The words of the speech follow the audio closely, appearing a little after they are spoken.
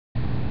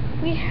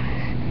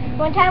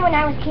One time when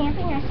I was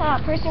camping, I saw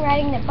a person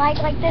riding their bike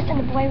like this, and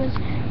the boy was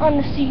on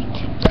the seat.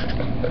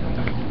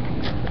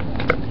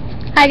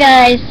 Hi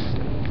guys,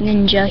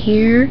 Ninja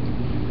here,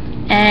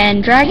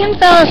 and Dragon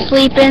fell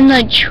asleep in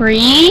the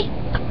tree.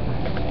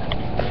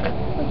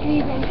 Look,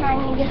 we've been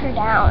trying to get her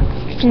down.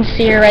 You can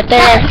see her right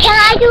there. Can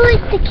I do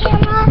it with the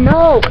camera?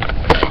 No.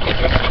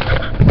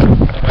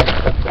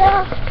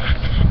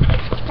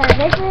 So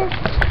this is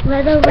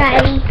little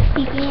Riley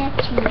sleeping at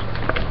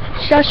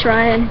you. Shush,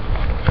 Ryan.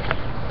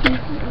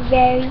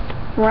 Very.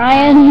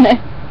 Ryan,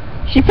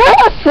 she fell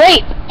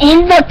asleep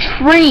in the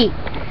tree.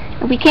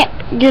 We can't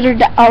get her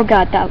down. Oh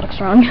god, that looks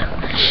wrong.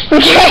 We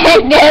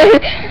can't get her.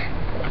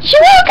 She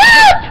woke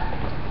up!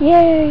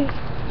 Yay.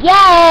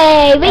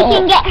 Yay! We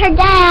can get her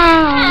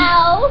down.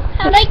 Ow!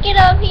 How'd I get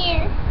up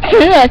here?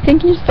 I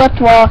think you slept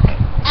walk.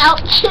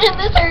 Ouch!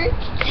 This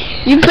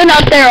hurts. You've been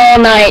up there all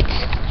night.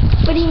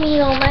 What do you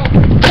mean all night?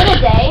 In a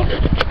day?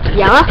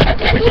 Yeah?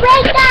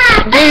 Wake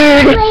up!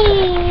 Dude,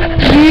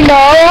 Please. you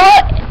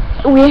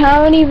know, we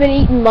haven't even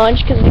eaten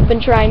lunch because we've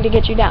been trying to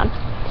get you down.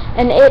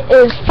 And it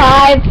is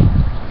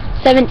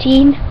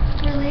 5:17.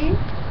 Really?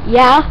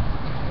 Yeah?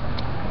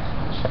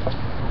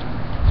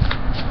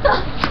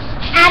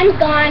 Adam's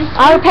gone.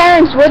 Our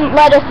parents wouldn't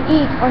let us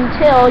eat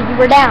until you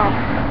were down.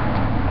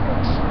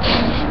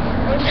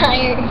 I'm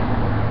tired.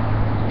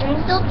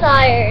 I'm still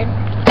tired.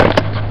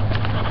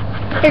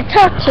 Here,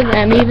 talk to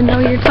them even though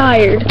you're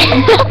tired.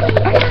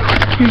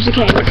 Here's the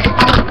camera.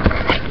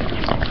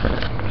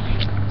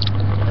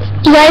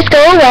 You guys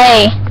go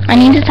away. I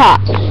need to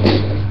talk.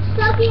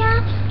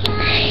 Sophia,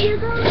 you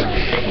go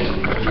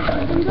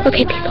away.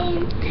 Okay, people.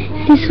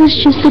 This was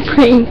just a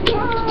prank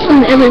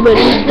on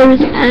everybody. There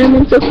was Adam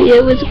and Sophia.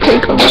 It was a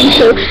prank on them,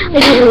 so I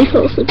didn't really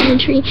fall asleep in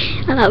the tree.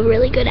 I'm a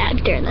really good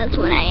actor, and that's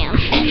what I am.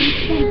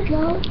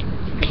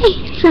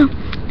 Okay, so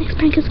next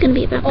prank is gonna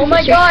be about Oh my my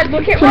sister. god,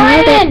 look at So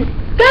now that- Ryan!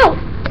 Go!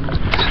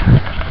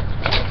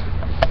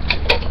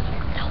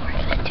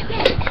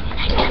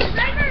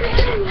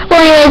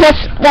 Well,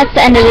 anyways, that's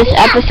the end of this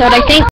episode, I think.